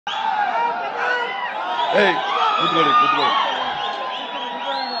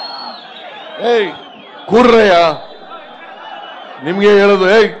ಕೂರ್ರಯ್ಯ, ನಿಮ್ಗೆ ಹೇಳೋದು.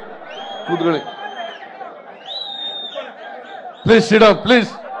 ಕೂತ್ಕೊಳ್ಳಿ ಪ್ಲೀಸ್, ಸಿಡ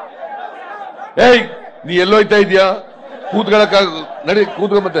ಪ್ಲೀಸ್. ನೀ ಎಲ್ಲೋಯ್ತಾ ಇದೀಯಾ? ಕೂತ್ಕೊಳ್ಳಕ್ಕಾಗ ನಡಿ,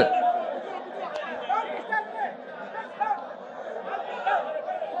 ಕೂತ್ಕೊ. ಮತ್ತೆ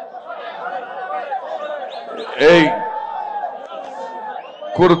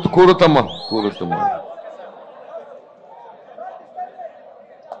ಕೂರುತ್ತಮ್ಮ.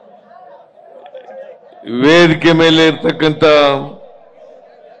 ವೇದಿಕೆ ಮೇಲೆ ಇರ್ತಕ್ಕಂಥ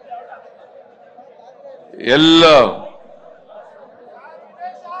ಎಲ್ಲ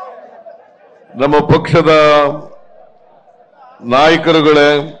ನಮ್ಮ ಪಕ್ಷದ ನಾಯಕರುಗಳೇ,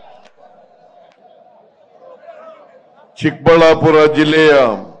 ಚಿಕ್ಕಬಳ್ಳಾಪುರ ಜಿಲ್ಲೆಯ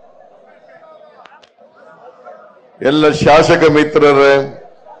ಎಲ್ಲ ಶಾಸಕ ಮಿತ್ರರೇ,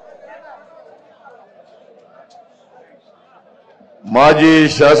 ಮಾಜಿ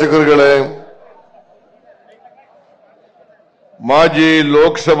ಶಾಸಕರುಗಳೇ, ಮಾಜಿ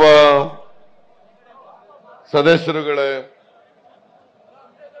ಲೋಕಸಭಾ ಸದಸ್ಯರುಗಳೇ,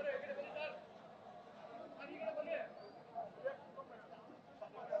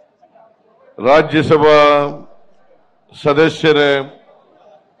 ರಾಜ್ಯಸಭಾ ಸದಸ್ಯರೇ,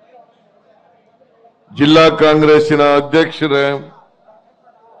 ಜಿಲ್ಲಾ ಕಾಂಗ್ರೆಸ್ಸಿನ ಅಧ್ಯಕ್ಷರೇ,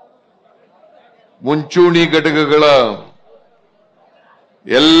 ಮುಂಚೂಣಿ ಘಟಕಗಳ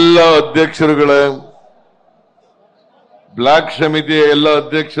ಎಲ್ಲ ಅಧ್ಯಕ್ಷರುಗಳೇ, ಬ್ಲಾಕ್ ಸಮಿತಿಯ ಎಲ್ಲ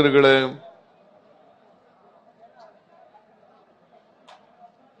ಅಧ್ಯಕ್ಷರುಗಳೇ,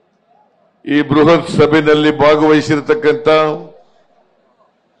 ಈ ಬೃಹತ್ ಸಭೆಯಲ್ಲಿ ಭಾಗವಹಿಸಿರತಕ್ಕಂಥ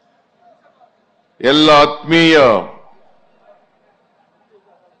ಎಲ್ಲ ಆತ್ಮೀಯ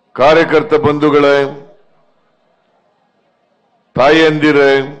ಕಾರ್ಯಕರ್ತ ಬಂಧುಗಳೇ,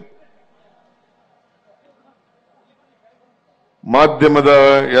 ತಾಯಂದಿರೇ, ಮಾಧ್ಯಮದ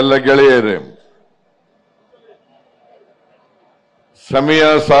ಎಲ್ಲ ಗೆಳೆಯರೇ, ಸಮಯ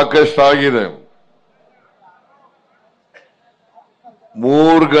ಸಾಕಷ್ಟು ಆಗಿದೆ.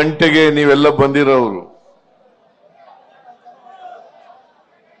 3 ಗಂಟೆಗೆ ನೀವೆಲ್ಲ ಬಂದಿರೋರು.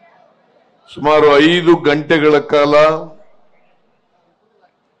 ಸುಮಾರು 5 ಗಂಟೆಗಳ ಕಾಲ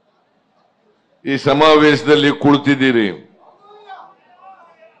ಈ ಸಮಾವೇಶದಲ್ಲಿ ಕುಳಿತಿದ್ದೀರಿ.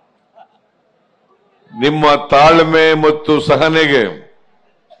 ನಿಮ್ಮ ತಾಳ್ಮೆ ಮತ್ತು ಸಹನೆಗೆ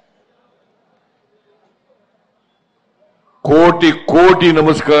ಕೋಟಿ ಕೋಟಿ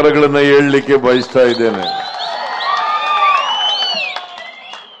ನಮಸ್ಕಾರಗಳನ್ನು ಹೇಳಲಿಕ್ಕೆ ಬಯಸ್ತಾ ಇದ್ದೇನೆ.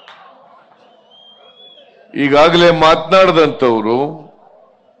 ಈಗಾಗಲೇ ಮಾತನಾಡಿದಂಥವರು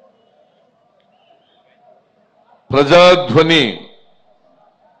ಪ್ರಜಾಧ್ವನಿ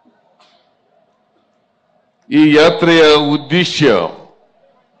ಈ ಯಾತ್ರೆಯ ಉದ್ದೇಶ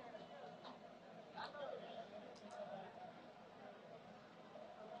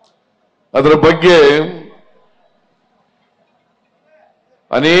ಅದರ ಬಗ್ಗೆ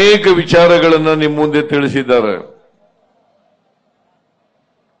ಅನೇಕ ವಿಚಾರಗಳನ್ನು ನಿಮ್ಮ ಮುಂದೆ ತಿಳಿಸಿದ್ದಾರೆ.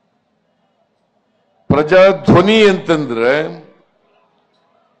 ಪ್ರಜಾಧ್ವನಿ ಅಂತಂದ್ರೆ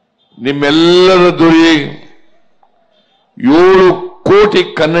ನಿಮ್ಮೆಲ್ಲರ ಧ್ವನಿ, 7 ಕೋಟಿ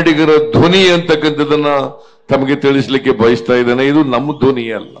ಕನ್ನಡಿಗರ ಧ್ವನಿ ಅಂತಕ್ಕಂಥದನ್ನ ತಮಗೆ ತಿಳಿಸಲಿಕ್ಕೆ ಬಯಸ್ತಾ ಇದ್ದೇನೆ. ಇದು ನಮ್ಮ ಧ್ವನಿ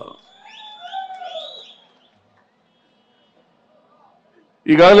ಅಲ್ಲ.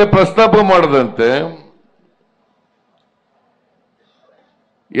 ಈಗಾಗಲೇ ಪ್ರಸ್ತಾಪ ಮಾಡದಂತೆ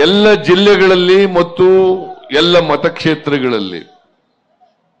ಎಲ್ಲ ಜಿಲ್ಲೆಗಳಲ್ಲಿ ಮತ್ತು ಎಲ್ಲ ಮತಕ್ಷೇತ್ರಗಳಲ್ಲಿ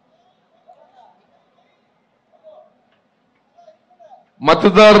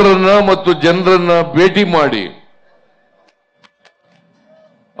ಮತದಾರರನ್ನ ಮತ್ತು ಜನರನ್ನ ಭೇಟಿ ಮಾಡಿ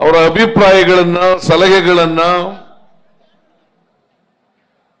ಅವರ ಅಭಿಪ್ರಾಯಗಳನ್ನ, ಸಲಹೆಗಳನ್ನ,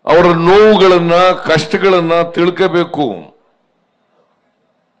 ಅವರ ನೋವುಗಳನ್ನ, ಕಷ್ಟಗಳನ್ನ ತಿಳ್ಕೋಬೇಕು.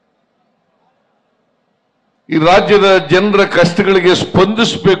 ಈ ರಾಜ್ಯದ ಜನರ ಕಷ್ಟಗಳಿಗೆ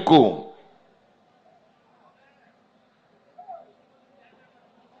ಸ್ಪಂದಿಸಬೇಕು.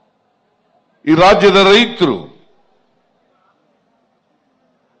 ಈ ರಾಜ್ಯದ ರೈತರು,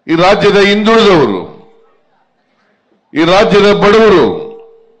 ಈ ರಾಜ್ಯದ ಹಿಂದುಳಿದವರು, ಈ ರಾಜ್ಯದ ಬಡವರು,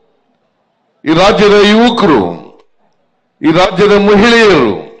 ಈ ರಾಜ್ಯದ ಯುವಕರು, ಈ ರಾಜ್ಯದ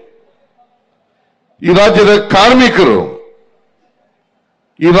ಮಹಿಳೆಯರು, ಈ ರಾಜ್ಯದ ಕಾರ್ಮಿಕರು,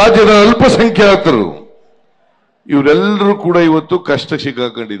 ಈ ರಾಜ್ಯದ ಅಲ್ಪಸಂಖ್ಯಾತರು, ಇವರೆಲ್ಲರೂ ಕೂಡ ಇವತ್ತು ಕಷ್ಟ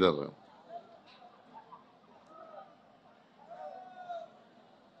ಸಿಕ್ಕಾಕೊಂಡಿದ್ದಾರೆ.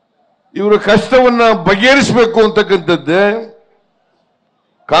 ಇವರ ಕಷ್ಟವನ್ನ ಬಗೆಹರಿಸಬೇಕು ಅಂತಕ್ಕಂಥದ್ದೇ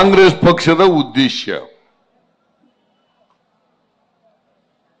ಕಾಂಗ್ರೆಸ್ ಪಕ್ಷದ ಉದ್ದೇಶ.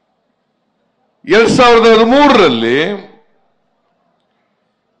 2013ರಲ್ಲಿ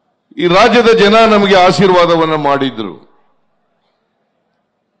ಈ ರಾಜ್ಯದ ಜನ ನಮಗೆ ಆಶೀರ್ವಾದವನ್ನ ಮಾಡಿದ್ರು.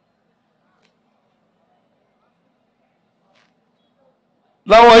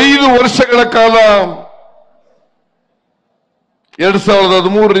 ನಾವು 5 ವರ್ಷಗಳ ಕಾಲ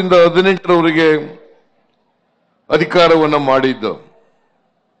 2013ರಿಂದ 2018ರವರೆಗೆ ಅಧಿಕಾರವನ್ನ ಮಾಡಿದ್ದು.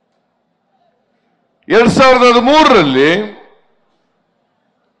 2013ರಲ್ಲಿ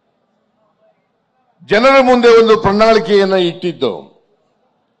ಜನರ ಮುಂದೆ ಒಂದು ಪ್ರಣಾಳಿಕೆಯನ್ನ ಇಟ್ಟಿದ್ದು.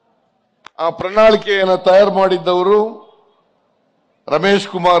 ಆ ಪ್ರಣಾಳಿಕೆಯನ್ನು ತಯಾರು ಮಾಡಿದ್ದವರು ರಮೇಶ್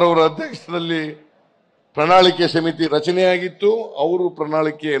ಕುಮಾರ್ ಅವರ ಅಧ್ಯಕ್ಷತೆಯಲ್ಲಿ ಪ್ರಣಾಳಿಕೆ ಸಮಿತಿ ರಚನೆಯಾಗಿತ್ತು. ಅವರು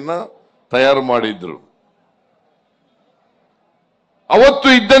ಪ್ರಣಾಳಿಕೆಯನ್ನ ತಯಾರು ಮಾಡಿದ್ರು. ಅವತ್ತು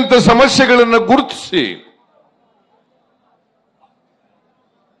ಇದ್ದಂತ ಸಮಸ್ಯೆಗಳನ್ನು ಗುರುತಿಸಿ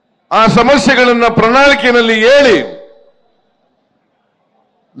ಆ ಸಮಸ್ಯೆಗಳನ್ನ ಪ್ರಣಾಳಿಕೆಯಲ್ಲಿ ಹೇಳಿ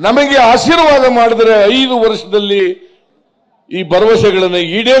ನಮಗೆ ಆಶೀರ್ವಾದ ಮಾಡಿದರೆ 5 ವರ್ಷದಲ್ಲಿ ಈ ಭರವಸೆಗಳನ್ನು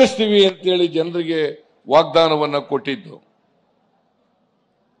ಈಡೇರಿಸ್ತೀವಿ ಅಂತೇಳಿ ಜನರಿಗೆ ವಾಗ್ದಾನವನ್ನ ಕೊಟ್ಟಿದ್ದು.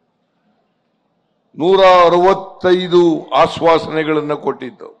 165 ಆಶ್ವಾಸನೆಗಳನ್ನು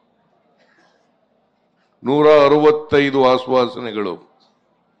ಕೊಟ್ಟಿದ್ದು. 165 ಆಶ್ವಾಸನೆಗಳು.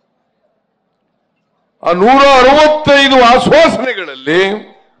 ಆ 165 ಆಶ್ವಾಸನೆಗಳಲ್ಲಿ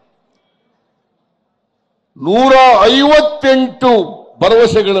 158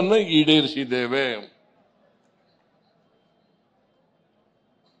 ಭರವಸೆಗಳನ್ನು ಈಡೇರಿಸಿದ್ದೇವೆ.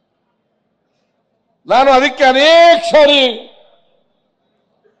 ನಾನು ಅದಕ್ಕೆ ಅನೇಕ ಸಾರಿ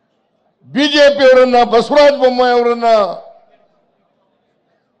ಬಿಜೆಪಿಯವರನ್ನ, ಬಸವರಾಜ ಬೊಮ್ಮಾಯಿ ಅವರನ್ನ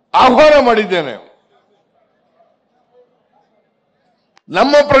ಆಹ್ವಾನ ಮಾಡಿದ್ದೇನೆ.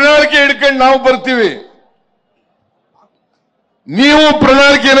 ನಮ್ಮ ಪ್ರಣಾಳಿಕೆ ಹಿಡ್ಕೊಂಡು ನಾವು ಬರ್ತೀವಿ, ನೀವು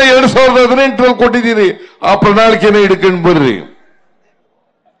ಪ್ರಣಾಳಿಕೆನ 2018ರಲ್ಲಿ ಕೊಟ್ಟಿದ್ದೀರಿ, ಆ ಪ್ರಣಾಳಿಕೆನ ಹಿಡ್ಕೊಂಡು ಬರ್ರಿ.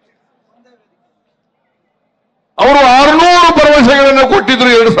 ಅವರು 600 ಭರವಸೆಗಳನ್ನು ಕೊಟ್ಟಿದ್ರು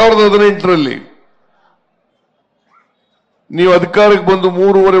 2018ರಲ್ಲಿ. ನೀವು ಅಧಿಕಾರಕ್ಕೆ ಬಂದು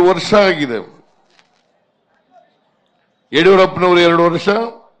 3.5 ವರ್ಷ ಆಗಿದೆ. ಯಡಿಯೂರಪ್ಪನವರು 2 ವರ್ಷ,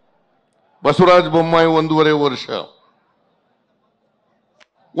 ಬಸವರಾಜ ಬೊಮ್ಮಾಯಿ 1.5 ವರ್ಷ.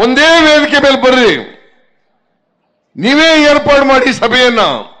 ಒಂದೇ ವೇದಿಕೆ ಮೇಲೆ ಬರ್ರಿ, ನೀವೇ ಏರ್ಪಾಡು ಮಾಡಿ ಸಭೆಯನ್ನ.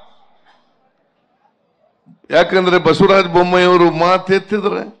 ಯಾಕಂದ್ರೆ ಬಸವರಾಜ ಬೊಮ್ಮಾಯಿ ಅವರು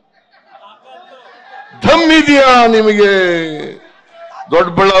ಮಾತೆತ್ತಿದ್ರೆ ಧಮ್ ಇದೆಯಾ ನಿಮಗೆ?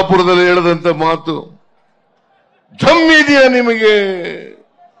 ದೊಡ್ಡಬಳ್ಳಾಪುರದಲ್ಲಿ ಹೇಳಿದಂತ ಮಾತು, ಧಮ್ ಇದೆಯಾ ನಿಮಗೆ,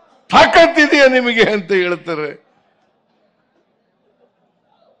 ತಾಕತ್ತಿದೆಯಾ ನಿಮಗೆ ಅಂತ ಹೇಳ್ತಾರೆ.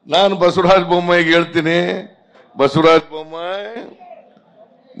 ನಾನು ಬಸವರಾಜ ಬೊಮ್ಮಾಯಿಗೆ ಹೇಳ್ತೀನಿ, ಬಸವರಾಜ ಬೊಮ್ಮಾಯಿ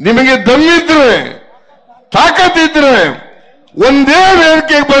ನಿಮಗೆ ದಮ್ಮಿದ್ರೆ, ತಾಕತ್ತಿದ್ರೆ ಒಂದೇ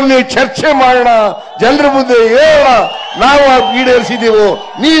ವೇದಿಕೆಗೆ ಬನ್ನಿ, ಚರ್ಚೆ ಮಾಡೋಣ, ಜನರ ಮುಂದೆ ಹೇಳೋಣ, ನಾವು ಈಡೇರಿಸಿದೀವೋ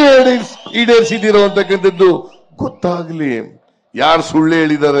ನೀವು ಈಡೇರಿಸಿದೀರೋ ಅಂತಕ್ಕಂಥದ್ದು ಗೊತ್ತಾಗ್ಲಿ. ಯಾರು ಸುಳ್ಳು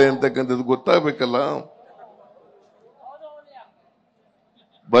ಹೇಳಿದ್ದಾರೆ ಅಂತಕ್ಕಂಥದ್ದು ಗೊತ್ತಾಗಬೇಕಲ್ಲ.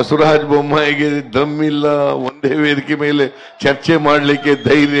 ಬಸವರಾಜ ಬೊಮ್ಮಾಯಿಗೆ ದಮ್ಮಿಲ್ಲ, ಒಂದೇ ವೇದಿಕೆ ಮೇಲೆ ಚರ್ಚೆ ಮಾಡಲಿಕ್ಕೆ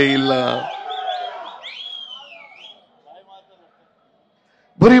ಧೈರ್ಯ ಇಲ್ಲ,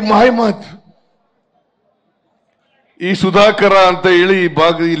 ಬರೀ ಮಾಯ ಮಾತು. ಈ ಸುಧಾಕರ ಅಂತ ಹೇಳಿ ಈ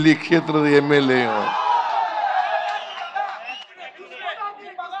ಭಾಗ ಇಲ್ಲಿ ಕ್ಷೇತ್ರದ MLA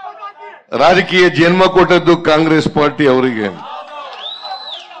ರಾಜಕೀಯ ಜನ್ಮ ಕೊಟ್ಟದ್ದು ಕಾಂಗ್ರೆಸ್ ಪಾರ್ಟಿ ಅವರಿಗೆ.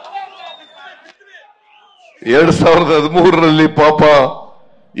 2013ರಲ್ಲಿ ಪಾಪ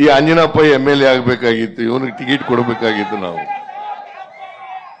ಈ ಅಂಜನಪ್ಪ MLA ಆಗ್ಬೇಕಾಗಿತ್ತು, ಇವನಿಗೆ ಟಿಕೆಟ್ ಕೊಡಬೇಕಾಗಿತ್ತು. ನಾವು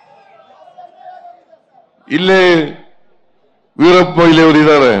ಇಲ್ಲೇ ವೀರಪ್ಪ ಮೊಯ್ಲಿಯವರು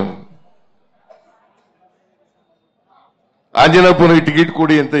ಇದ್ದಾರೆ, ಆಂಜನಪ್ಪನಿಗೆ ಟಿಕೆಟ್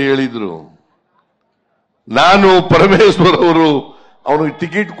ಕೊಡಿ ಅಂತ ಹೇಳಿದ್ರು. ನಾನು ಪರಮೇಶ್ವರ್ ಅವರು ಅವನಿಗೆ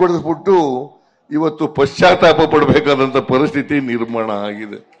ಟಿಕೆಟ್ ಕೊಡಿಸ್ಬಿಟ್ಟು ಇವತ್ತು ಪಶ್ಚಾತ್ತಾಪ ಪಡಬೇಕಾದಂತ ಪರಿಸ್ಥಿತಿ ನಿರ್ಮಾಣ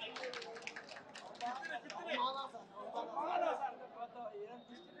ಆಗಿದೆ.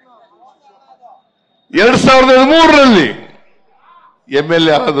 ಎರಡ್ 2013ರಲ್ಲಿ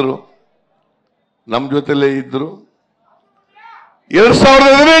MLA ಆದ್ರು, ನಮ್ಮ ಜೊತೆಲೇ ಇದ್ರು.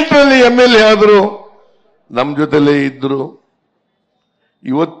 2018ರಲ್ಲಿ MLA ಆದ್ರು, ನಮ್ಮ ಜೊತೆಲೇ ಇದ್ರು.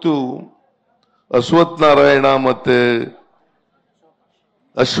 ಇವತ್ತು ಅಶ್ವಥ್ ನಾರಾಯಣ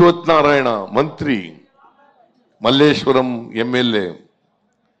ಮಂತ್ರಿ, ಮಲ್ಲೇಶ್ವರಂ MLA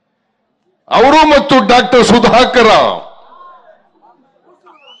ಅವರು ಮತ್ತು ಡಾಕ್ಟರ್ ಸುಧಾಕರ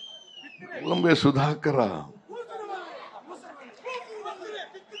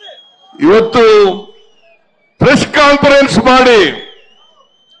ಇವತ್ತು ಪ್ರೆಸ್ ಕಾನ್ಫರೆನ್ಸ್ ಮಾಡಿ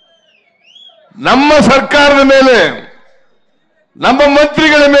ನಮ್ಮ ಸರ್ಕಾರದ ಮೇಲೆ, ನಮ್ಮ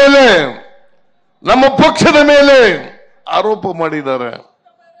ಮಂತ್ರಿಗಳ ಮೇಲೆ, ನಮ್ಮ ಪಕ್ಷದ ಮೇಲೆ ಆರೋಪ ಮಾಡಿದ್ದಾರೆ.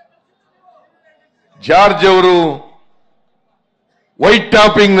 ಜಾರ್ಜ್ ಅವರು ವೈಟ್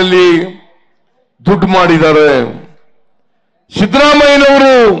ಟಾಪಿಂಗ್ ನಲ್ಲಿ ದುಡ್ಡು ಮಾಡಿದ್ದಾರೆ.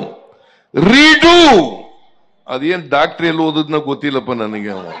 ಸಿದ್ದರಾಮಯ್ಯನವರು ರೀಡು ಅದೇನ್ ಡಾಕ್ಟ್ರಿಯಲ್ಲಿ ಓದೋದ್ನ ಗೊತ್ತಿಲ್ಲಪ್ಪ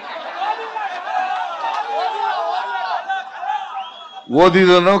ನನಗೆ.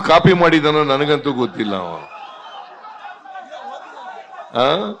 ಓದಿದನೋ ಕಾಪಿ ಮಾಡಿದನೋ ನನಗಂತೂ ಗೊತ್ತಿಲ್ಲ.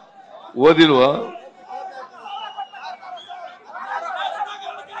 ಓದಿಲ್ವಾ?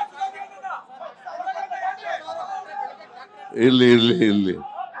 ಇಲ್ಲಿ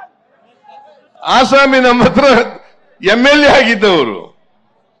ಆಸಾಮಿ ನಮ್ಮ ಹತ್ರ MLA ಆಗಿದ್ದವರು,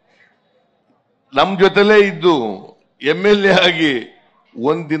 ನಮ್ ಜೊತೆಲೇ ಇದ್ದು MLA ಆಗಿ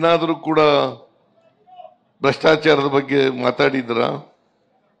ಒಂದಿನಾದ್ರೂ ಕೂಡ ಭ್ರಷ್ಟಾಚಾರದ ಬಗ್ಗೆ ಮಾತಾಡಿದ್ರ?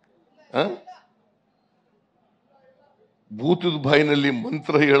 ಭೂತದ ಬಾಯಿನಲ್ಲಿ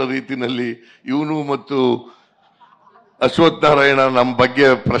ಮಂತ್ರ ಹೇಳೋ ರೀತಿನಲ್ಲಿ ಇವನು ಮತ್ತು ಅಶ್ವಥ್ ನಾರಾಯಣ ನಮ್ಮ ಬಗ್ಗೆ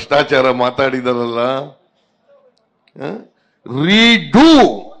ಭ್ರಷ್ಟಾಚಾರ ಮಾತಾಡಿದಾರಲ್ಲ. ರೀಡು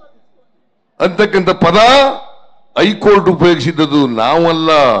ಅಂತಕ್ಕಂಥ ಪದ ಹೈಕೋರ್ಟ್ ಉಪಯೋಗಿಸಿದ್ದು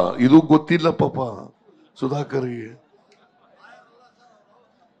ನಾವಲ್ಲ. ಇದು ಗೊತ್ತಿಲ್ಲ ಪಾಪ ಸುಧಾಕರ್ಗೆ.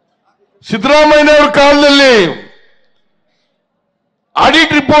 ಸಿದ್ದರಾಮಯ್ಯನವರ ಕಾಲದಲ್ಲಿ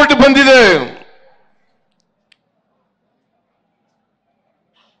ಆಡಿಟ್ ರಿಪೋರ್ಟ್ ಬಂದಿದೆ.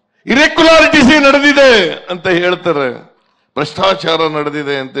 ಇರೆಗ್ಯುಲಾರಿಟೀಸ್ ನಡೆದಿದೆ ಅಂತ ಹೇಳ್ತಾರೆ, ಭ್ರಷ್ಟಾಚಾರ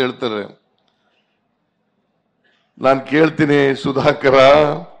ನಡೆದಿದೆ ಅಂತ ಹೇಳ್ತಾರೆ. ನಾನು ಕೇಳ್ತೀನಿ ಸುಧಾಕರ,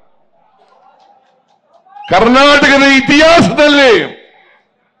 ಕರ್ನಾಟಕದ ಇತಿಹಾಸದಲ್ಲಿ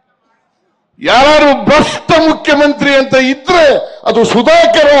ಯಾರು ಭ್ರಷ್ಟ ಮುಖ್ಯಮಂತ್ರಿ ಅಂತ ಇದ್ರೆ ಅದು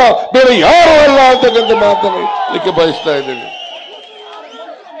ಸುಧಾಕರ, ಬೇರೆ ಯಾರು ಅಲ್ಲ ಅಂತಕ್ಕಂಥ ಮಾತನಾಡಲಿಕ್ಕೆ ಬಯಸ್ತಾ ಇದ್ದೇನೆ.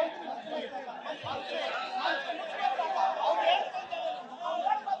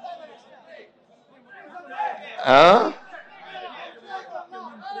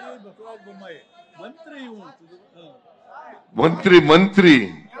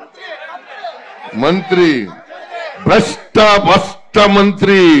 ಮಂತ್ರಿ ಭ್ರಷ್ಟ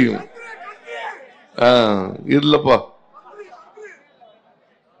ಮಂತ್ರಿ ಇರ್ಲಪ್ಪ.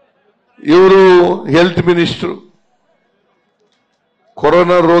 ಇವರು ಹೆಲ್ತ್ ಮಿನಿಸ್ಟರ್.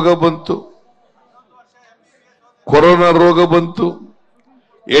 ಕೊರೋನಾ ರೋಗ ಬಂತು,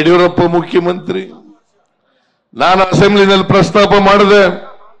 ಯಡಿಯೂರಪ್ಪ ಮುಖ್ಯಮಂತ್ರಿ. ನಾನು ಅಸೆಂಬ್ಲಿನಲ್ಲಿ ಪ್ರಸ್ತಾಪ ಮಾಡಿದೆ,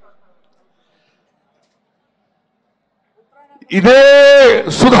 ಇದೇ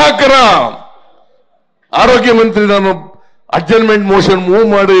ಸುಧಾಕರ ಆರೋಗ್ಯ ಮಂತ್ರಿ, ನಾನು ಅಡ್ಜರ್ನ್ಮೆಂಟ್ ಮೋಷನ್ ಮೂವ್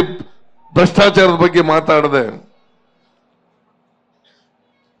ಮಾಡಿ ಭ್ರಷ್ಟಾಚಾರದ ಬಗ್ಗೆ ಮಾತಾಡಿದೆ.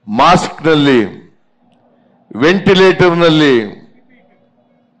 ಮಾಸ್ಕ್ ನಲ್ಲಿ, ವೆಂಟಿಲೇಟರ್ ನಲ್ಲಿ,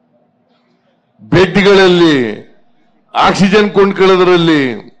 ಬೆಡ್ಗಳಲ್ಲಿ, ಆಕ್ಸಿಜನ್ ಕೊಂಡ್ಕೊಳ್ಳೋದ್ರಲ್ಲಿ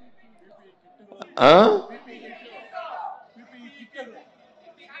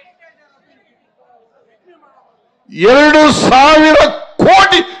 2,000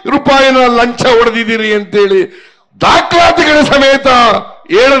 ಕೋಟಿ ರೂಪಾಯಿನ ಲಂಚ ಹೊಡೆದಿದ್ದೀರಿ ಅಂತೇಳಿ ದಾಖಲಾತಿಗಳ ಸಮೇತ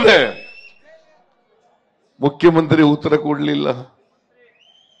ಹೇಳಿದೆ. ಮುಖ್ಯಮಂತ್ರಿ ಉತ್ತರ ಕೊಡಲಿಲ್ಲ.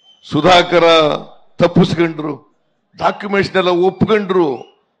 ಸುಧಾಕರ ತಪ್ಪಿಸ್ಕೊಂಡ್ರು, ಡಾಕ್ಯುಮೆಂಟ್ಸ್ ಎಲ್ಲ ಒಪ್ಕೊಂಡ್ರು,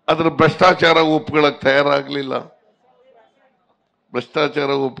 ಅದರ ಭ್ರಷ್ಟಾಚಾರ ಒಪ್ಕೊಳ್ಳಕ್ ತಯಾರಾಗಲಿಲ್ಲ.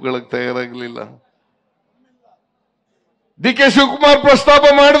 ಡಿ ಕೆ ಶಿವಕುಮಾರ್ ಪ್ರಸ್ತಾಪ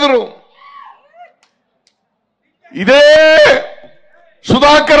ಮಾಡಿದ್ರು. ಇದೇ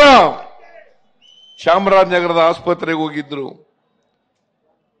ಸುಧಾಕರ ಚಾಮರಾಜನಗರದ ಆಸ್ಪತ್ರೆಗೆ ಹೋಗಿದ್ರು.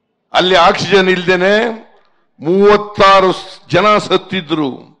 ಅಲ್ಲಿ ಆಕ್ಸಿಜನ್ ಇಲ್ದೇನೆ 36 ಜನ ಸತ್ತಿದ್ರು.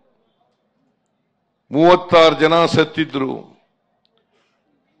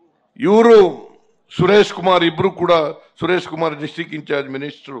 ಇವರು ಸುರೇಶ್ ಕುಮಾರ್, ಇಬ್ರು ಕೂಡ, Suresh Kumar district incharge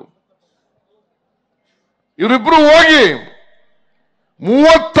minister, ಇವರಿಬ್ರು ಹೋಗಿ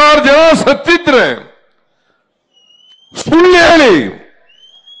 36 ಜನ ಸತ್ತಿದ್ರೆ ಸುಳ್ಳು ಹೇಳಿ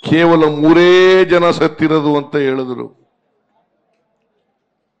ಕೇವಲ 3 ಜನ ಸತ್ತಿರೋದು ಅಂತ ಹೇಳಿದ್ರು.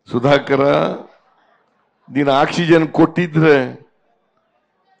 ಸುಧಾಕರ, ನೀನು ಆಕ್ಸಿಜನ್ ಕೊಟ್ಟಿದ್ರೆ,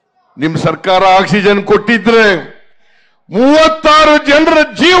 ನಿಮ್ ಸರ್ಕಾರ ಆಕ್ಸಿಜನ್ ಕೊಟ್ಟಿದ್ರೆ 36 ಜನರ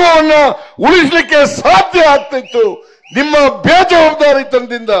ಜೀವವನ್ನು ಉಳಿಸಲಿಕ್ಕೆ ಸಾಧ್ಯ ಆಗ್ತಿತ್ತು. ನಿಮ್ಮ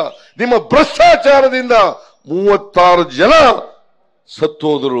ಬೇಜವಾಬ್ದಾರಿತನದಿಂದ, ನಿಮ್ಮ ಭ್ರಷ್ಟಾಚಾರದಿಂದ 36 ಜನ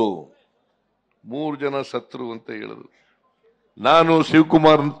ಸತ್ತೋದ್ರು, 3 ಜನ ಸತ್ರು ಅಂತ ಹೇಳಿದ್ರು. ನಾನು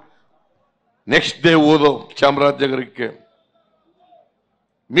ಶಿವಕುಮಾರ್ ನೆಕ್ಸ್ಟ್ ಡೇ ಓದೋ ಚಾಮರಾಜನಗರಕ್ಕೆ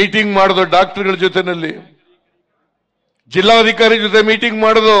ಮೀಟಿಂಗ್ ಮಾಡಿದೋ, ಡಾಕ್ಟರ್ಗಳ ಜೊತೆನಲ್ಲಿ ಜಿಲ್ಲಾಧಿಕಾರಿ ಜೊತೆ ಮೀಟಿಂಗ್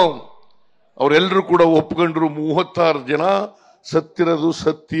ಮಾಡಿದೋ. ಅವರೆಲ್ಲರೂ ಕೂಡ ಒಪ್ಕೊಂಡ್ರು 36 ಜನ ಸತ್ತಿರೋದು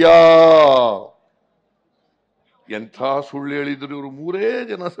ಸತ್ಯ. ಎಂಥ ಸುಳ್ಳು ಹೇಳಿದ್ರು ಇವರು, 3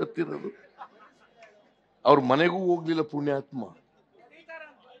 ಜನ ಸತ್ತಿರೋದು. ಅವ್ರ ಮನೆಗೂ ಹೋಗ್ಲಿಲ್ಲ ಪುಣ್ಯಾತ್ಮ.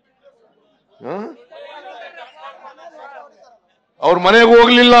 ಅವ್ರ ಮನೆಗೆ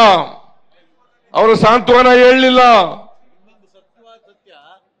ಹೋಗ್ಲಿಲ್ಲ, ಅವರು ಸಾಂತ್ವನ ಹೇಳಲಿಲ್ಲ. ಸತ್ಯ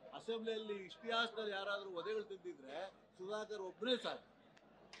ಅಸೆಂಬ್ಲಿಯಲ್ಲಿ ಇತಿಹಾಸದಲ್ಲಿ ಯಾರಾದ್ರೂ ಒದೆಗಳು ತಿಂದಿದ್ರೆ ಸುಧಾಕರ್ ಒಬ್ಬನೇ ಸಾಕು.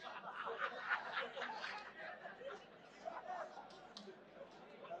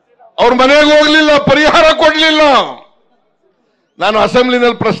 ಅವ್ರ ಮನೆಗೆ ಹೋಗ್ಲಿಲ್ಲ, ಪರಿಹಾರ ಕೊಡ್ಲಿಲ್ಲ. ನಾನು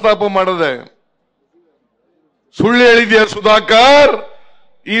ಅಸೆಂಬ್ಲಿನಲ್ಲಿ ಪ್ರಸ್ತಾಪ ಮಾಡಿದೆ, ಸುಳ್ಳು ಹೇಳಿದ್ಯಾ ಸುಧಾಕರ್,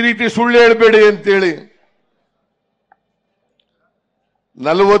 ಈ ರೀತಿ ಸುಳ್ಳು ಹೇಳಬೇಡಿ ಅಂತೇಳಿ.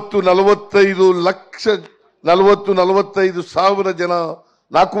 45,000 ಜನ,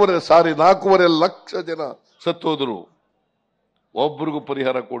 4.5 ಲಕ್ಷ ಜನ ಸತ್ತೋದ್ರು, ಒಬ್ಬರಿಗೂ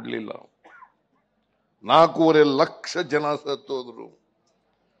ಪರಿಹಾರ ಕೊಡ್ಲಿಲ್ಲ. 4.5 ಲಕ್ಷ ಜನ ಸತ್ತೋದ್ರು.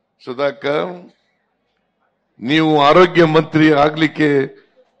 ಸುಧಾಕರ್, ನೀವು ಆರೋಗ್ಯ ಮಂತ್ರಿ ಆಗ್ಲಿಕ್ಕೆ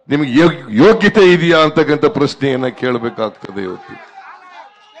ನಿಮಗೆ ಯೋಗ್ಯತೆ ಇದೆಯಾ ಅಂತಕ್ಕಂಥ ಪ್ರಶ್ನೆಯನ್ನ ಕೇಳಬೇಕಾಗ್ತದೆ ಇವತ್ತು.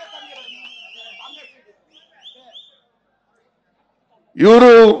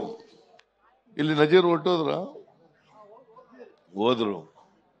 ಇವರು ಇಲ್ಲಿ ನಜೀರ್ ಹೋದ್ರು.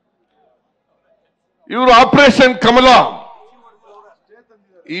 ಇವರು ಆಪರೇಷನ್ ಕಮಲ,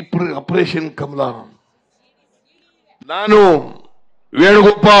 ಈ ಆಪರೇಷನ್ ಕಮಲ, ನಾನು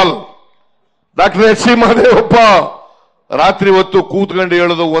Venugopal, doctor H C Mahadevappa ರಾತ್ರಿ ಹೊತ್ತು ಕೂತ್ಕೊಂಡು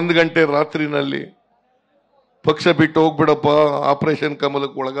ಹೇಳೋದು 1 ಗಂಟೆ ರಾತ್ರಿನಲ್ಲಿ, ಪಕ್ಷ ಬಿಟ್ಟು ಹೋಗ್ಬಿಡಪ್ಪ, ಆಪರೇಷನ್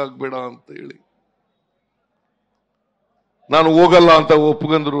ಕಮಲಕ್ಕೆ ಒಳಗಾಗ್ಬೇಡ ಅಂತ ಹೇಳಿ. ನಾನು ಹೋಗಲ್ಲ ಅಂತ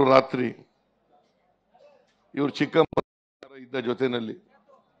ಒಪ್ಕೊಂಡ್ರು ರಾತ್ರಿ. ಇವ್ರು ಚಿಕ್ಕಮ್ಮ ಇದ್ದ ಜೊತೆನಲ್ಲಿ,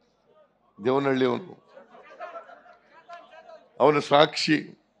 ದೇವನಹಳ್ಳಿ ಅವನ ಸಾಕ್ಷಿ.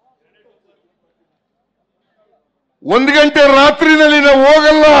 1 ಗಂಟೆ ರಾತ್ರಿನಲ್ಲಿ ನಾವು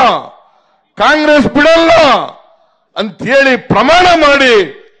ಹೋಗಲ್ಲ, ಕಾಂಗ್ರೆಸ್ ಬಿಡಲ್ಲ ಅಂತೇಳಿ ಪ್ರಮಾಣ ಮಾಡಿ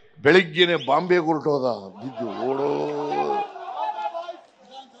ಬೆಳಿಗ್ಗೆನೆ ಬಾಂಬೆಗೆ ಹೊರಟೋದ, ಬಿದ್ದು ಓಡೋ.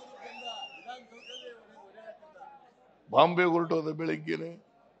 ಬಾಂಬೆಗೆ ಹೊರಟೋದ ಬೆಳಿಗ್ಗೆನೆ.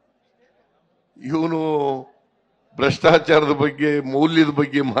 ಇವನು ಭ್ರಷ್ಟಾಚಾರದ ಬಗ್ಗೆ, ಮೌಲ್ಯದ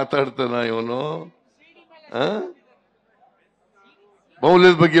ಬಗ್ಗೆ ಮಾತಾಡ್ತಾನ. ಇವನು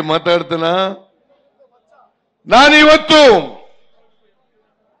ಮೌಲ್ಯದ ಬಗ್ಗೆ ಮಾತಾಡ್ತಾನ. ನಾನಿವತ್ತು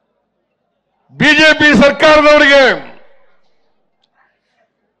ಬಿಜೆಪಿ ಸರ್ಕಾರದವರಿಗೆ,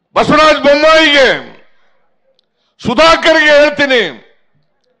 ಬಸವರಾಜ ಬೊಮ್ಮಾಯಿಗೆ, ಸುಧಾಕರ್ಗೆ ಹೇಳ್ತೀನಿ,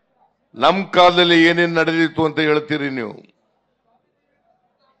 ನಮ್ಮ ಕಾಲದಲ್ಲಿ ಏನೇನು ನಡೆದಿತ್ತು ಅಂತ ಹೇಳ್ತೀರಿ ನೀವು.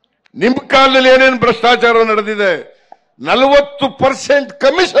 ನಿಮ್ಮ ಕಾಲದಲ್ಲಿ ಏನೇನು ಭ್ರಷ್ಟಾಚಾರ ನಡೆದಿದೆ, 40%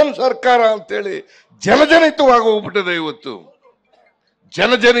 ಕಮಿಷನ್ ಸರ್ಕಾರ ಅಂತೇಳಿ ಜನಜನಿತವಾಗಿ ಹೋಗ್ಬಿಟ್ಟಿದೆ. ಇವತ್ತು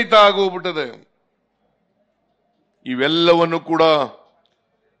ಜನಜನಿತ ಆಗೋಗ್ಬಿಟ್ಟಿದೆ. ಇವೆಲ್ಲವನ್ನು ಕೂಡ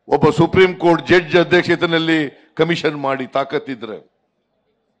ಒಬ್ಬ ಸುಪ್ರೀಂ ಕೋರ್ಟ್ ಜಡ್ಜ್ ಅಧ್ಯಕ್ಷತೆಯಲ್ಲಿ ಕಮಿಷನ್ ಮಾಡಿ, ತಾಕತ್ತಿದ್ರೆ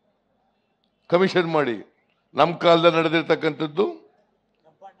ಕಮಿಷನ್ ಮಾಡಿ. ನಮ್ಮ ಕಾಲದಲ್ಲಿ ನಡೆದಿರ್ತಕ್ಕಂಥದ್ದು,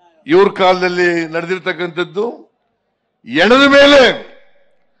 ಇವ್ರ ಕಾಲದಲ್ಲಿ ನಡೆದಿರ್ತಕ್ಕಂಥದ್ದು, ಎಣದ ಮೇಲೆ,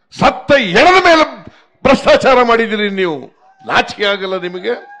 ಸತ್ತ ಎಣದ ಮೇಲೆ ಭ್ರಷ್ಟಾಚಾರ ಮಾಡಿದಿರಿ ನೀವು. ನಾಚಿಕೆ ಆಗಲ್ಲ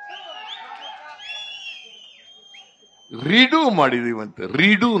ನಿಮಗೆ? ರೀಡೂ ಮಾಡಿದೀವಂತೆ.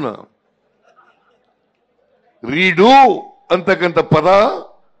 ರೀಡೂ ಅಂತಕ್ಕಂಥ ಪದ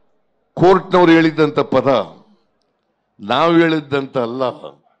ಕೋರ್ಟ್ನವ್ರು ಹೇಳಿದ್ದಂತ ಪದ, ನಾವು ಹೇಳಿದ್ದಂತ ಅಲ್ಲ.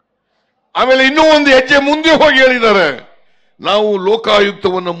 ಆಮೇಲೆ ಇನ್ನೂ ಒಂದು ಹೆಜ್ಜೆ ಮುಂದೆ ಹೋಗಿ ಹೇಳಿದ್ದಾರೆ, ನಾವು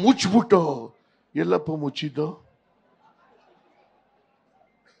ಲೋಕಾಯುಕ್ತವನ್ನು ಮುಚ್ಚಿಬಿಟ್ಟು. ಎಲ್ಲಪ್ಪ ಮುಚ್ಚಿದ್ದು?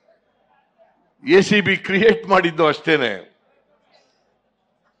 ACB ಕ್ರಿಯೇಟ್ ಮಾಡಿದ್ದು ಅಷ್ಟೇನೆ.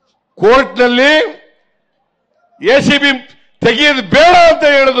 ಕೋರ್ಟ್ನಲ್ಲಿ ACB ತೆಗೆಯೋದು ಬೇಡ ಅಂತ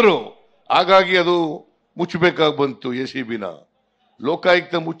ಹೇಳಿದ್ರು, ಹಾಗಾಗಿ ಅದು ಮುಚ್ಚಬೇಕಾಗಿ ಬಂತು. ACBನ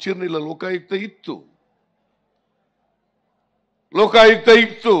ಲೋಕಾಯುಕ್ತ ಮುಚ್ಚಿರ್ಲಿಲ್ಲ, ಲೋಕಾಯುಕ್ತ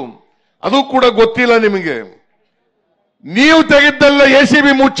ಇತ್ತು. ಅದು ಕೂಡ ಗೊತ್ತಿಲ್ಲ ನಿಮಗೆ. ನೀವು ತೆಗೆದ್ದಲ್ಲ, ACB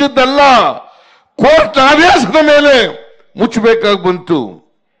ಮುಚ್ಚಿದ್ದಲ್ಲ, ಕೋರ್ಟ್ ಆದೇಶದ ಮೇಲೆ ಮುಚ್ಚಬೇಕಾಗಿ ಬಂತು.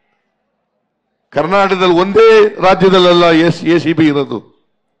 ಕರ್ನಾಟಕದಲ್ಲಿ ಒಂದೇ ರಾಜ್ಯದಲ್ಲ ACB ಇರೋದು,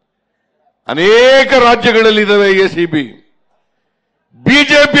 ಅನೇಕ ರಾಜ್ಯಗಳಲ್ಲಿ ಇದಾವೆ ACB.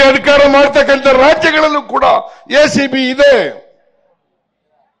 ಬಿಜೆಪಿ ಅಧಿಕಾರ ಮಾಡ್ತಕ್ಕಂಥ ರಾಜ್ಯಗಳಲ್ಲೂ ಕೂಡ ACB ಇದೆ.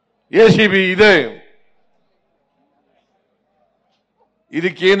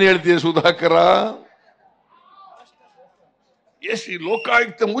 ಇದಕ್ಕೇನು ಹೇಳ್ತೀಯ ಸುಧಾಕರ?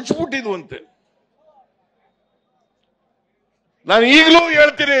 ಲೋಕಾಯುಕ್ತ ಮುಚ್ಚಿಬಿಟ್ಟಿದ್ವಂತೆ. ನಾನು ಈಗಲೂ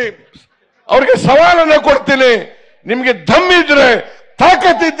ಹೇಳ್ತೀನಿ, ಅವ್ರಿಗೆ ಸವಾಲನ್ನ ಕೊಡ್ತೀನಿ, ನಿಮ್ಗೆ ದಮ್ಮಿದ್ರೆ,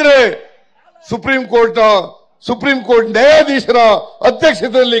 ತಾಕತ್ತಿದ್ರೆ ಸುಪ್ರೀಂ ಕೋರ್ಟ್ ನ್ಯಾಯಾಧೀಶರ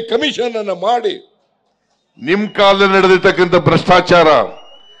ಅಧ್ಯಕ್ಷತೆಯಲ್ಲಿ ಕಮಿಷನ್ ಅನ್ನು ಮಾಡಿ, ನಿಮ್ ಕಾಲದಲ್ಲಿ ನಡೆದಿರ್ತಕ್ಕಂಥ ಭ್ರಷ್ಟಾಚಾರ,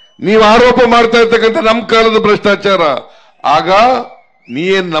 ನೀವು ಆರೋಪ ಮಾಡ್ತಾ ಇರ್ತಕ್ಕಂಥ ನಮ್ಮ ಕಾಲದ ಭ್ರಷ್ಟಾಚಾರ, ಆಗ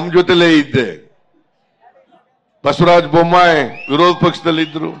ನೀನ್ ನಮ್ ಜೊತೆಲೇ ಇದ್ದೆ. ಬಸವರಾಜ ಬೊಮ್ಮಾಯಿ ವಿರೋಧ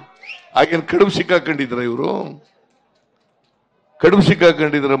ಪಕ್ಷದಲ್ಲಿದ್ರು, ಆಗೇನು ಕಡುಬು ಸಿಕ್ಕಾಕೊಂಡಿದ್ರ? ಇವರು ಕಡುಬು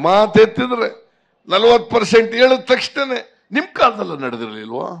ಸಿಕ್ಕಾಕೊಂಡಿದ್ರೆ ಮಾತೆತ್ತಿದ್ರೆ 40% ಹೇಳಿದ ತಕ್ಷಣ ನಿಮ್ ಕಾಲದಲ್ಲ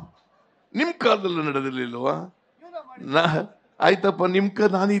ನಡೆದಿರ್ಲಿಲ್ವಾ? ನಿಮ್ ಕಾಲದಲ್ಲ ನಡೆದಿರ್ಲಿಲ್ವಾ? ಆಯ್ತಪ್ಪ,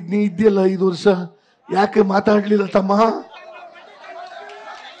 ನಾನು ನೀ ಇದ್ದಿಲ್ಲ 5 ವರ್ಷ, ಯಾಕೆ ಮಾತಾಡ್ಲಿಲ್ಲ ತಮ್ಮ?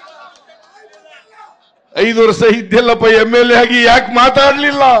 5 ವರ್ಷ ಇದ್ದಿಲ್ಲಪ್ಪ MLA ಆಗಿ, ಯಾಕೆ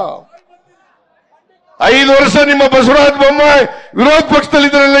ಮಾತಾಡ್ಲಿಲ್ಲ? 5 ವರ್ಷ ನಿಮ್ಮ ಬಸವರಾಜ ಬೊಮ್ಮಾಯಿ ವಿರೋಧ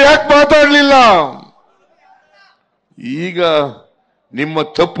ಪಕ್ಷದಲ್ಲಿದ್ರಲ್ಲ, ಯಾಕೆ ಮಾತಾಡ್ಲಿಲ್ಲ? ಈಗ ನಿಮ್ಮ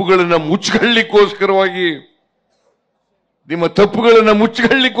ತಪ್ಪುಗಳನ್ನ ಮುಚ್ಚಲಿಕ್ಕೋಸ್ಕರವಾಗಿ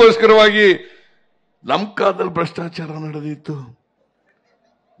ನಮ್ಮ ಕಾಲದಲ್ಲಿ ಭ್ರಷ್ಟಾಚಾರ ನಡೆದಿತ್ತು.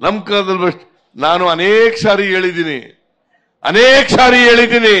 ನಮ್ಮ ಕಾಲದಲ್ಲಿ ನಾನು ಅನೇಕ ಸಾರಿ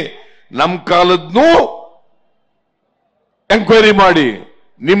ಹೇಳಿದ್ದೀನಿ, ನಮ್ಮ ಕಾಲದ್ನೂ ಎಂಕ್ವೈರಿ ಮಾಡಿ,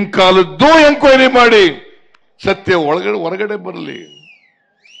 ನಿಮ್ ಕಾಲದ್ದು ಎಂಕ್ವೈರಿ ಮಾಡಿ, ಸತ್ಯ ಹೊರಗಡೆ ಬರಲಿ.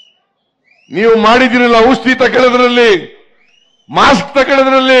 ನೀವು ಮಾಡಿದಿರಲ್ಲ, ಔಷಧಿ ತಗೊಳ್ಳೋದ್ರಲ್ಲಿ, ಮಾಸ್ಕ್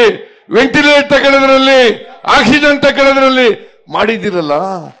ತಗೊಳ್ಳೋದ್ರಲ್ಲಿ, ವೆಂಟಿಲೇಟರ್ ತಗೊಳ್ಳೋದ್ರಲ್ಲಿ, ಆಕ್ಸಿಜನ್ ತಗೊಳ್ಳೋದ್ರಲ್ಲಿ ಮಾಡಿದಿರಲ್ಲ,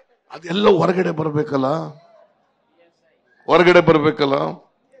 ಅದೆಲ್ಲ ಹೊರಗಡೆ ಬರಬೇಕಲ್ಲ,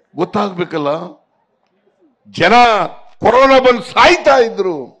 ಗೊತ್ತಾಗ್ಬೇಕಲ್ಲ. ಜನ ಕೊರೋನಾ ಬಂದು ಸಾಯ್ತಾ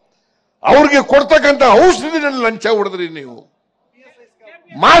ಇದ್ರು, ಅವ್ರಿಗೆ ಕೊಡ್ತಕ್ಕಂಥ ಔಷಧಿನಲ್ಲಿ ಲಂಚ ಹೊಡೆದ್ರಿ, ನೀವು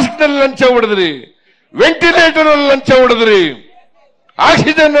ಮಾಸ್ಕ್ ನಲ್ಲಿ ಲಂಚ ಹೊಡೆದ್ರಿ, ವೆಂಟಿಲೇಟರ್ ಅಲ್ಲಿ ಲಂಚ ಹೊಡೆದ್ರಿ,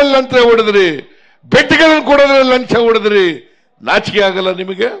 ಆಕ್ಸಿಜನ್ ನಲ್ಲಿ ಲಂಚ ಹೊಡೆದ್ರಿ, ಬೆಡ್ಗಳನ್ನು ಕೊಡೋದ್ರಲ್ಲಿ ಲಂಚ ಹೊಡೆದ್ರಿ. ನಾಚಿಕೆ ಆಗಲ್ಲ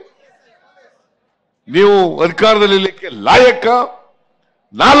ನಿಮಗೆ? ನೀವು ಅಧಿಕಾರದಲ್ಲಿ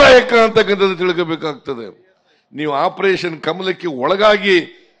ನಾಲಾಯಕ ಅಂತಕ್ಕಂಥದ್ದು ತಿಳ್ಕೋಬೇಕಾಗ್ತದೆ. ನೀವು ಆಪರೇಷನ್ ಕಮಲಕ್ಕೆ ಒಳಗಾಗಿ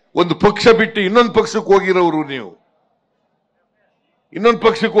ಒಂದು ಪಕ್ಷ ಬಿಟ್ಟು ಇನ್ನೊಂದು ಪಕ್ಷಕ್ಕೆ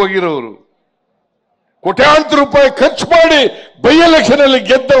ಹೋಗಿರೋರು, ಕೋಟ್ಯಾಂತರ ರೂಪಾಯಿ ಖರ್ಚು ಮಾಡಿ ಬೈ ಎಲೆಕ್ಷನ್ ಅಲ್ಲಿ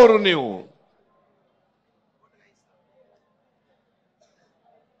ಗೆದ್ದವರು ನೀವು.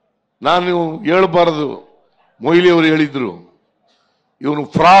 ನಾನು ಹೇಳಬಾರದು, ಮೊಯ್ಲಿ ಅವರು ಹೇಳಿದ್ರು, ಇವನು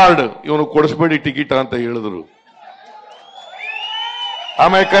ಫ್ರಾಡ್, ಇವನು ಕೊಡಿಸ್ಬೇಡಿ ಟಿಕೆಟ್ ಅಂತ ಹೇಳಿದ್ರು.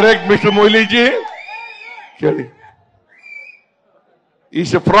 ಆಮೇಲೆ ಕರೆಕ್ಟ್ ಮಿಸ್ಟರ್ ಮೊಯ್ಲಿಜಿ ಕೇಳಿ,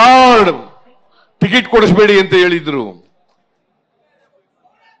 ಈಸ್ ಎ ಫ್ರಾಡ್, ಟಿಕೆಟ್ ಕೊಡಿಸ್ಬೇಡಿ ಅಂತ ಹೇಳಿದ್ರು.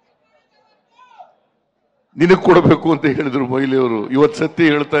 ನಿನಗ್ ಕೊಡಬೇಕು ಅಂತ ಹೇಳಿದ್ರು ಮೊಯ್ಲಿ ಅವರು. ಇವತ್ತು ಸತ್ಯ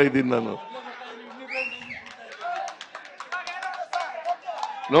ಹೇಳ್ತಾ ಇದ್ದೀನಿ ನಾನು.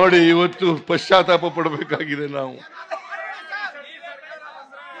 ನೋಡಿ, ಇವತ್ತು ಪಶ್ಚಾತ್ತಾಪ ಪಡಬೇಕಾಗಿದೆ ನಾವು.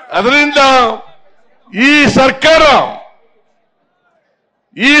 ಅದರಿಂದ ಈ ಸರ್ಕಾರ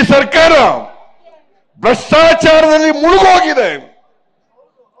ಭ್ರಷ್ಟಾಚಾರದಲ್ಲಿ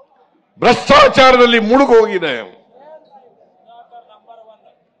ಮುಳುಗೋಗಿದೆ.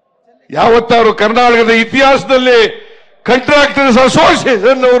 ಯಾವತ್ತಾರು ಕರ್ನಾಟಕದ ಇತಿಹಾಸದಲ್ಲಿ ಕಾಂಟ್ರಾಕ್ಟರ್ಸ್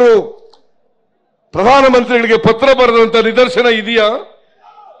ಅಸೋಸಿಯೇಷನ್ ಅವರು ಪ್ರಧಾನಮಂತ್ರಿಗಳಿಗೆ ಪತ್ರ ಬರೆದಂತ ನಿದರ್ಶನ ಇದೆಯಾ?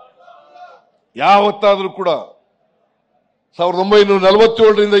 ಯಾವತ್ತಾದ್ರೂ ಕೂಡ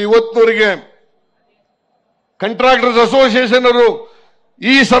 1947ರಿಂದ ಇವತ್ತಿನವರೆಗೆ ಕಾಂಟ್ರಾಕ್ಟರ್ಸ್ ಅಸೋಸಿಯೇಷನ್ ಅವರು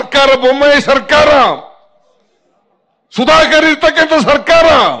ಈ ಸರ್ಕಾರ, ಬೊಮ್ಮಾಯಿ ಸರ್ಕಾರ, ಸುಧಾಕರ್ ಇರ್ತಕ್ಕಂಥ ಸರ್ಕಾರ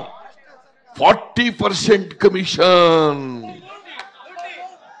 40% ಕಮಿಷನ್,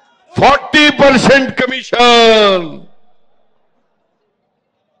 40% ಕಮಿಷನ್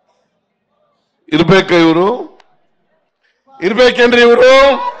ಇರ್ಬೇಕೇನ್ರಿ ಇವರು?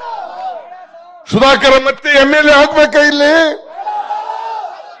 ಸುಧಾಕರ್ ಮತ್ತೆ MLA ಆಗ್ಬೇಕಾ ಇಲ್ಲಿ?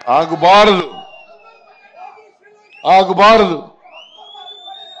 ಆಗಬಾರದು.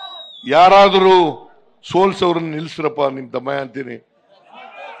 ಯಾರಾದರೂ ಸೋಲ್ಸವ್ರನ್ನ ನಿಲ್ಸ್ರಪ್ಪ, ನಿಮ್ ತಮ್ಮಯ್ಯ ಅಂತೀನಿ.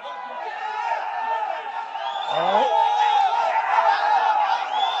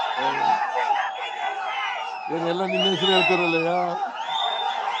 ಏನೆಲ್ಲ ನಿಮ್ಮ ಹೆಸರು ಹೇಳ್ತಾರಲ್ಲಯ್ಯ.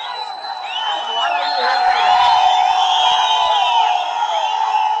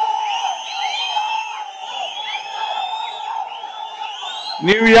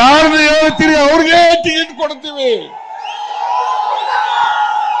 ನೀವು ಯಾರನ್ನ ಹೇಳ್ತೀರಿ ಅವ್ರಿಗೆ ಟಿಕೆಟ್ ಕೊಡ್ತೀವಿ.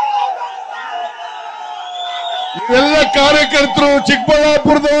 ನೀವೆಲ್ಲ ಕಾರ್ಯಕರ್ತರು,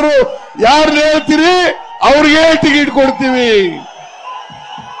 ಚಿಕ್ಕಬಳ್ಳಾಪುರದವರು ಯಾರನ್ನ ಹೇಳ್ತೀರಿ ಅವ್ರಿಗೆ ಟಿಕೆಟ್ ಕೊಡ್ತೀವಿ.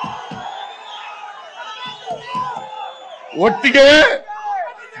 ಒಟ್ಟಿಗೆ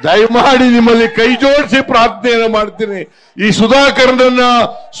ದಯಮಾಡಿ ನಿಮ್ಮಲ್ಲಿ ಕೈ ಜೋಡಿಸಿ ಪ್ರಾರ್ಥನೆಯನ್ನು ಮಾಡ್ತೀನಿ. ಈ ಸುಧಾಕರ್ನನ್ನ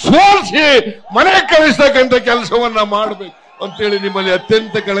ಸೋಲಿಸಿ ಮನೆ ಕಳಿಸ್ತಕ್ಕಂಥ ಕೆಲಸವನ್ನ ಮಾಡಬೇಕು ಅಂತೇಳಿ ನಿಮ್ಮಲ್ಲಿ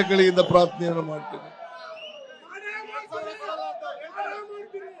ಅತ್ಯಂತ ಕಳಕಳಿಯಿಂದ ಪ್ರಾರ್ಥನೆಯನ್ನು ಮಾಡ್ತೀನಿ.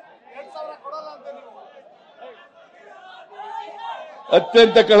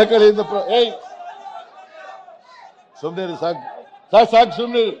 ಅತ್ಯಂತ ಕಳಕಳಿಯಿಂದ ಸುಮ್ಮನೆ ಸಾಕು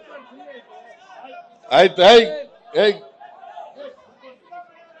ಸುಮ್ಮನೆ ಆಯ್ತು.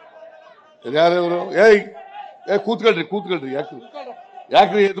 ಯಾರವರು? ಕೂತ್ಕೊಳ್ರಿ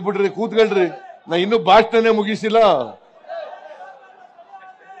ಯಾಕ್ರಿ ಎದ್ದು ಬಿಡ್ರಿ, ಕೂತ್ಕೊಳ್ರಿ. ನಾ ಇನ್ನೂ ಭಾಷಣನೇ ಮುಗಿಸಿಲ್ಲ.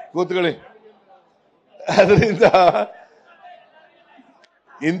 ಕೂತ್ಕೊಳ್ಳಿ. ಅದರಿಂದ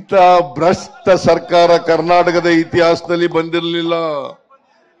ಇಂಥ ಭ್ರಷ್ಟ ಸರ್ಕಾರ ಕರ್ನಾಟಕದ ಇತಿಹಾಸದಲ್ಲಿ ಬಂದಿರಲಿಲ್ಲ.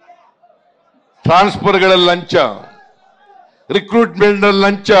 ಟ್ರಾನ್ಸ್ಫರ್ಗಳಲ್ಲಿ ಲಂಚ, ರಿಕ್ರೂಟ್ಮೆಂಟ್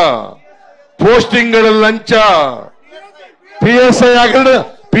ಲಂಚ, ಪೋಸ್ಟಿಂಗ್ಗಳಲ್ಲಿ ಲಂಚ, PSI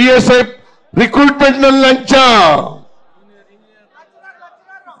ರಿಕ್ರೂಟ್ಮೆಂಟ್ ನಲ್ಲಿ ಲಂಚ.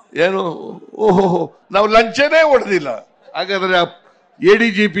 ಏನು ಓಹೋ, ನಾವು ಲಂಚನೇ ಹೊಡೆದಿಲ್ಲ. ಹಾಗಾದ್ರೆ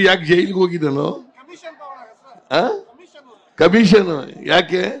ADGP ಯಾಕೆ ಜೈಲಿಗೆ ಹೋಗಿದ್ದನು? ಕಮಿಷನ್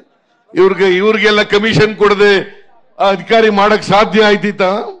ಯಾಕೆ? ಇವ್ರಿಗೆಲ್ಲ ಕಮಿಷನ್ ಕೊಡದೆ ಅಧಿಕಾರಿ ಮಾಡಕ್ ಸಾಧ್ಯ ಆಯ್ತಿತ್ತ?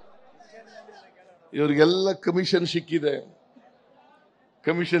 ಇವ್ರಿಗೆಲ್ಲ ಕಮಿಷನ್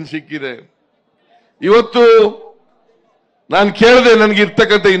ಸಿಕ್ಕಿದೆ. ಇವತ್ತು ನಾನು ಕೇಳಿದೆ,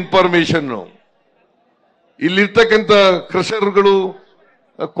 ನನಗಿರ್ತಕ್ಕಂಥ ಇನ್ಫಾರ್ಮೇಶನ್, ಇಲ್ಲಿರ್ತಕ್ಕಂಥ ಕ್ರಷರ್ಗಳು,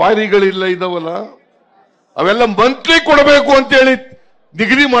 ಕ್ವಾರಿಗಳಿಲ್ಲ ಇದಾವಲ್ಲ, ಅವೆಲ್ಲ ಮಂತ್ಲಿ ಕೊಡಬೇಕು ಅಂತ ಹೇಳಿ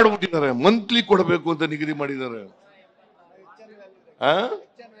ನಿಗದಿ ಮಾಡಿಬಿಟ್ಟಿದ್ದಾರೆ. ಮಂತ್ಲಿ ಕೊಡಬೇಕು ಅಂತ ನಿಗದಿ ಮಾಡಿದ್ದಾರೆ.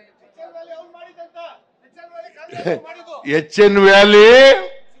 HN ವ್ಯಾಲಿ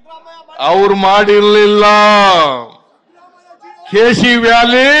ಅವ್ರು ಮಾಡಿರ್ಲಿಲ್ಲ, KC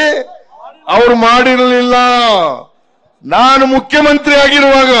ವ್ಯಾಲಿ ಅವ್ರು ಮಾಡಿರಲಿಲ್ಲ. ನಾನು ಮುಖ್ಯಮಂತ್ರಿ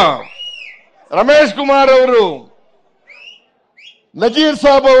ಆಗಿರುವಾಗ ರಮೇಶ್ ಕುಮಾರ್ ಅವರು, ನಜೀರ್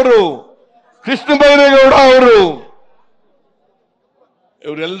ಸಾಬ್ ಅವರು, ಕೃಷ್ಣ ಬೈರೇಗೌಡ ಅವರು,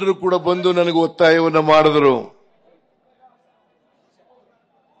 ಇವರೆಲ್ಲರೂ ಕೂಡ ಬಂದು ನನಗೆ ಒತ್ತಾಯವನ್ನು ಮಾಡಿದ್ರು.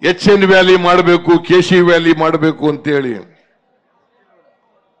 HN ವ್ಯಾಲಿ ಮಾಡಬೇಕು, KC ವ್ಯಾಲಿ ಮಾಡಬೇಕು ಅಂತೇಳಿ.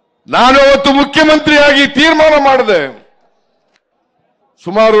 ನಾನು ಅವತ್ತು ಮುಖ್ಯಮಂತ್ರಿಯಾಗಿ ತೀರ್ಮಾನ ಮಾಡಿದೆ.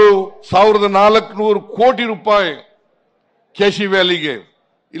 ಸುಮಾರು 1400 ಕೋಟಿ ರೂಪಾಯಿ KC ವ್ಯಾಲಿಗೆ.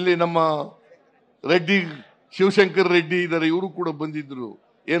 ಇಲ್ಲಿ ನಮ್ಮ ರೆಡ್ಡಿ, ಶಿವಶಂಕರ್ ರೆಡ್ಡಿ ಇದ್ದಾರೆ, ಇವರು ಕೂಡ ಬಂದಿದ್ರು.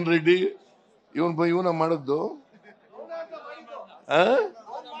 ಏನ್ ರೆಡ್ಡಿ ಇವನ ಮಾಡದ್ದು?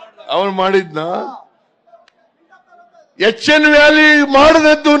 ಅವನು ಮಾಡಿದ್ನ? HN ವ್ಯಾಲಿ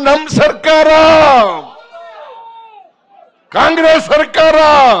ಮಾಡಿದದ್ದು ನಮ್ಮ ಸರ್ಕಾರ, ಕಾಂಗ್ರೆಸ್ ಸರ್ಕಾರ,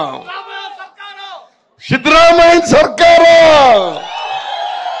 ಸಿದ್ದರಾಮಯ್ಯ ಸರ್ಕಾರ,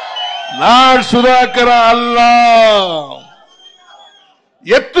 ನಾಡ್ ಸುಧಾಕರ ಅಲ್ಲ.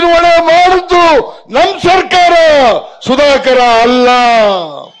 ಎತ್ತುವಳೆ ಮಾಡಿದ್ದು ನಮ್ಮ ಸರ್ಕಾರ, ಸುಧಾಕರ ಅಲ್ಲ.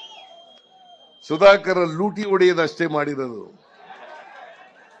 ಸುಧಾಕರ ಲೂಟಿ ಹೊಡೆಯೋದಷ್ಟೇ ಮಾಡಿರೋದು.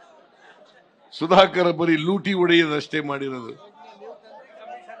 ಸುಧಾಕರ ಬರೀ ಲೂಟಿ ಹೊಡೆಯೋದಷ್ಟೇ ಮಾಡಿರೋದು.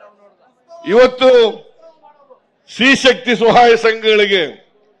 ಇವತ್ತು ಸ್ತ್ರೀಶಕ್ತಿ ಸಹಾಯ ಸಂಘಗಳಿಗೆ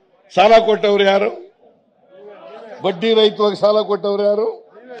ಸಾಲ ಕೊಟ್ಟವ್ರು ಯಾರು? ಬಡ್ಡಿ ರಹಿತವಾಗಿ ಸಾಲ ಕೊಟ್ಟವ್ರು ಯಾರು?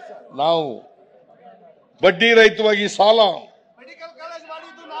 ನಾವು. ಬಡ್ಡಿ ರಹಿತವಾಗಿ ಸಾಲ,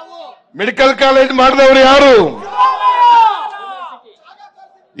 ಮೆಡಿಕಲ್ ಕಾಲೇಜ್ ಮಾಡಿದವರು ಯಾರು?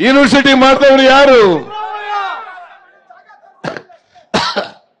 ಯೂನಿವರ್ಸಿಟಿ ಮಾಡಿದವರು ಯಾರು?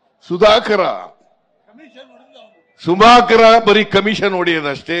 ಸುಧಾಕರ ಬರೀ ಕಮಿಷನ್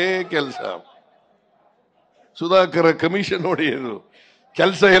ಹೊಡೆಯೋದಷ್ಟೇ ಕೆಲಸ. ಸುಧಾಕರ ಕಮಿಷನ್ ಹೊಡೆಯೋದು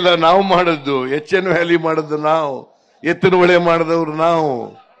ಕೆಲಸ ಎಲ್ಲ ನಾವು ಮಾಡದ್ದು. HN ವ್ಯಾಲಿ ಮಾಡದ್ದು ನಾವು, ಎತ್ತಿನಹೊಳೆ ಮಾಡಿದವರು ನಾವು,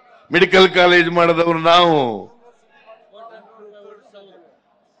 ಮೆಡಿಕಲ್ ಕಾಲೇಜ್ ಮಾಡಿದವರು ನಾವು.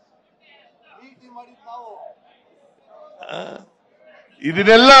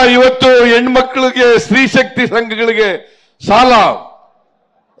 ಇದನ್ನೆಲ್ಲ ಇವತ್ತು ಹೆಣ್ಮಕ್ಳಿಗೆ, ಸ್ತ್ರೀ ಶಕ್ತಿ ಸಂಘಗಳಿಗೆ ಸಾಲ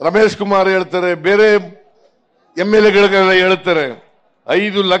ರಮೇಶ್ ಕುಮಾರ್ ಹೇಳ್ತಾರೆ, ಬೇರೆ MLAಗಳಿಗೆಲ್ಲ ಹೇಳ್ತಾರೆ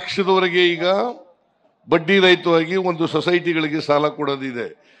 5 ಲಕ್ಷದವರೆಗೆ ಈಗ ಬಡ್ಡಿ ರಹಿತವಾಗಿ ಒಂದು ಸೊಸೈಟಿಗಳಿಗೆ ಸಾಲ ಕೊಡೋದಿದೆ.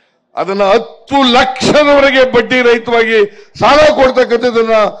 ಅದನ್ನ 10 ಲಕ್ಷದವರೆಗೆ ಬಡ್ಡಿ ರಹಿತವಾಗಿ ಸಾಲ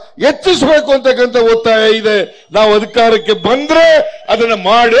ಕೊಡ್ತಕ್ಕಂಥದನ್ನ ಹೆಚ್ಚಿಸಬೇಕು ಅಂತಕ್ಕಂಥ ಒತ್ತಾಯ ಇದೆ. ನಾವು ಅಧಿಕಾರಕ್ಕೆ ಬಂದ್ರೆ ಅದನ್ನ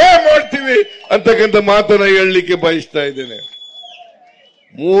ಮಾಡೇ ಮಾಡ್ತೀವಿ ಅಂತಕ್ಕಂಥ ಮಾತನ್ನ ಹೇಳಲಿಕ್ಕೆ ಬಯಸ್ತಾ ಇದ್ದೇನೆ.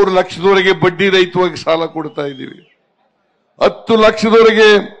 3 ಲಕ್ಷದವರೆಗೆ ಬಡ್ಡಿ ರಹಿತವಾಗಿ ಸಾಲ ಕೊಡ್ತಾ ಇದ್ದೀವಿ. 10 ಲಕ್ಷದವರೆಗೆ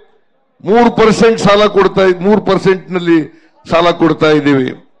 3% ಸಾಲ ಕೊಡ್ತಾ 3% ನಲ್ಲಿ ಸಾಲ ಕೊಡ್ತಾ ಇದ್ದೀವಿ.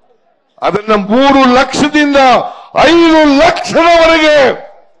 ಅದನ್ನ 3 ಲಕ್ಷದಿಂದ 5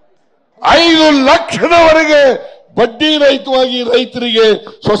 ಲಕ್ಷದವರೆಗೆ ಬಡ್ಡಿ ರಹಿತವಾಗಿ ರೈತರಿಗೆ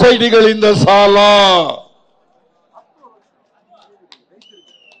ಸೊಸೈಟಿಗಳಿಂದ ಸಾಲ.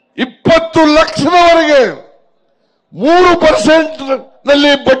 20 ಲಕ್ಷದವರೆಗೆ 3%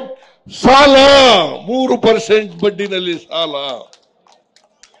 ನಲ್ಲಿ ಸಾಲ, 3% ಬಡ್ಡಿನಲ್ಲಿ ಸಾಲ,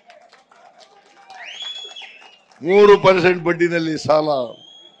 3% ಬಡ್ಡಿನಲ್ಲಿ ಸಾಲ.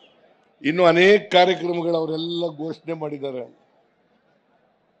 ಇನ್ನು ಅನೇಕ ಕಾರ್ಯಕ್ರಮಗಳು ಅವರೆಲ್ಲ ಘೋಷಣೆ ಮಾಡಿದ್ದಾರೆ.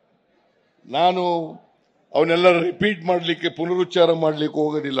 ನಾನು ಅವನ್ನೆಲ್ಲ ರಿಪೀಟ್ ಮಾಡಲಿಕ್ಕೆ, ಪುನರುಚ್ಚಾರ ಮಾಡಲಿಕ್ಕೆ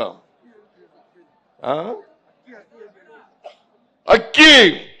ಹೋಗೋದಿಲ್ಲ. ಅಕ್ಕಿ,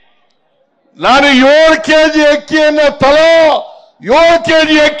 ನಾನು 7 ಕೆಜಿ ಅಕ್ಕಿಯನ್ನ, ತಲಾ 7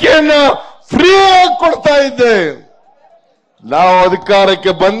 ಕೆಜಿ ಅಕ್ಕಿಯನ್ನ ಫ್ರೀ ಆಗಿ ಕೊಡ್ತಾ ಇದ್ದೆ. ನಾವು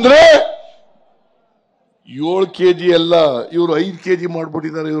ಅಧಿಕಾರಕ್ಕೆ ಬಂದ್ರೆ 7 ಕೆಜಿ ಎಲ್ಲ ಇವರು 5 ಕೆಜಿ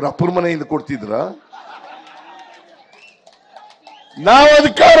ಮಾಡ್ಬಿಟ್ಟಿದ್ದಾರೆ. ಇವ್ರು ಅಪ್ಪರ ಮನೆಯಿಂದ ಕೊಡ್ತಿದ್ರ? ನಾವು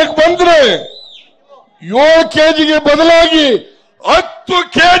ಅಧಿಕಾರಕ್ಕೆ ಬಂದ್ರೆ 7 ಕೆಜಿಗೆ ಬದಲಾಗಿ 10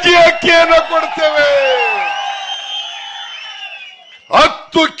 ಕೆಜಿ ಅಕ್ಕಿಯನ್ನು ಕೊಡ್ತೇವೆ.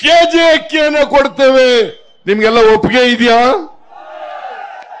 10 ಕೆಜಿ ಅಕ್ಕಿಯನ್ನು ಕೊಡ್ತೇವೆ. ನಿಮ್ಗೆಲ್ಲ ಒಪ್ಪಿಗೆ ಇದೆಯಾ?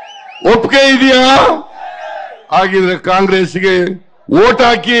 ಒಪ್ಪಿಗೆ ಇದೆಯಾ? ಹಾಗಿದ್ರೆ ಕಾಂಗ್ರೆಸ್ಗೆ ವೋಟ್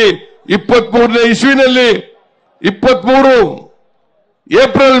ಹಾಕಿ 23ನೇ ಇಸ್ವಿನಲ್ಲಿ 23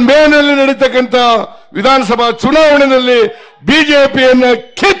 ಏಪ್ರಿಲ್ ಮೇನಲ್ಲಿ ನಡೀತಕ್ಕಂಥ ವಿಧಾನಸಭಾ ಚುನಾವಣೆಯಲ್ಲಿ ಬಿಜೆಪಿಯನ್ನ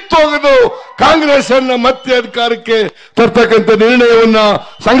ಕಿತ್ತೊಗೆದು ಕಾಂಗ್ರೆಸ್ ಅನ್ನ ಮತ್ತೆ ಅಧಿಕಾರಕ್ಕೆ ತರ್ತಕ್ಕಂಥ ನಿರ್ಣಯವನ್ನ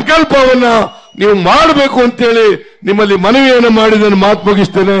ಸಂಕಲ್ಪವನ್ನ ನೀವು ಮಾಡಬೇಕು ಅಂತೇಳಿ ನಿಮ್ಮಲ್ಲಿ ಮನವಿಯನ್ನು ಮಾಡಿ ನಾನು ಮಾತು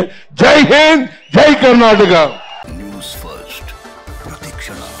ಮುಗಿಸ್ತೇನೆ. ಜೈ ಹಿಂದ್, ಜೈ ಕರ್ನಾಟಕ.